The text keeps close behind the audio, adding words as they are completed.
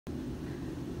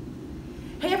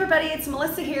Hey everybody, it's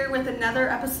Melissa here with another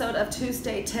episode of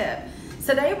Tuesday Tip.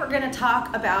 Today we're going to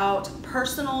talk about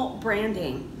personal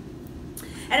branding.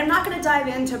 And I'm not going to dive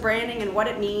into branding and what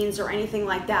it means or anything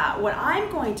like that. What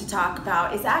I'm going to talk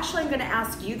about is actually I'm going to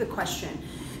ask you the question.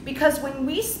 Because when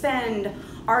we spend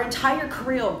our entire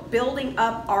career building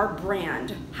up our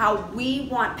brand, how we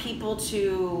want people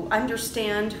to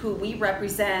understand who we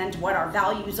represent, what our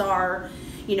values are,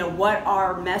 what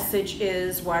our message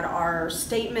is, what our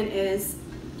statement is,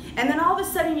 and then all of a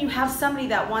sudden you have somebody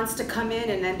that wants to come in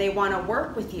and then they want to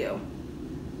work with you.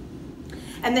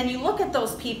 And then you look at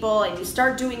those people and you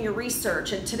start doing your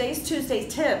research. And today's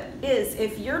Tuesday's tip is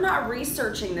if you're not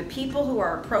researching the people who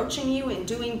are approaching you and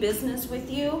doing business with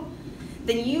you,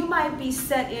 then you might be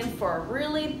set in for a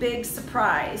really big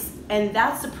surprise. And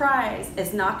that surprise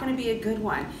is not going to be a good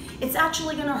one. It's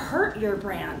actually going to hurt your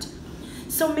brand.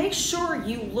 So make sure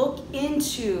you look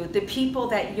into the people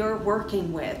that you're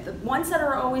working with, the ones that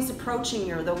are always approaching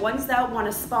you, the ones that want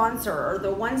to sponsor, or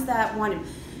the ones that want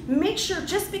to. Make sure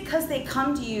just because they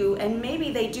come to you and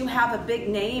maybe they do have a big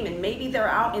name and maybe they're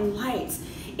out in lights,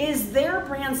 is their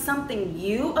brand something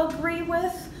you agree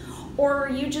with, or are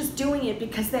you just doing it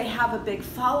because they have a big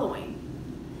following?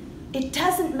 It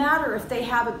doesn't matter if they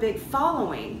have a big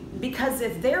following, because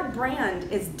if their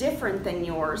brand is different than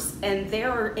yours and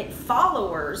their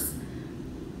followers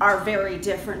are very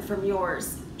different from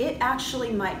yours, it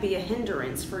actually might be a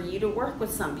hindrance for you to work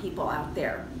with some people out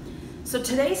there. So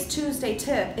today's Tuesday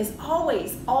tip is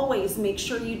always make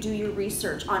sure you do your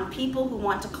research on people who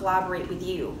want to collaborate with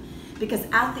you, because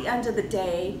at the end of the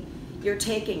day, you're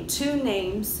taking two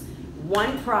names,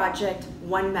 one project,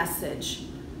 one message.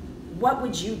 What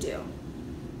would you do?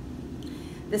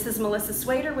 This is Melissa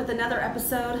Swader with another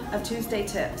episode of Tuesday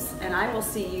Tips, and I will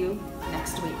see you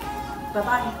next week.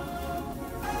 Bye-bye.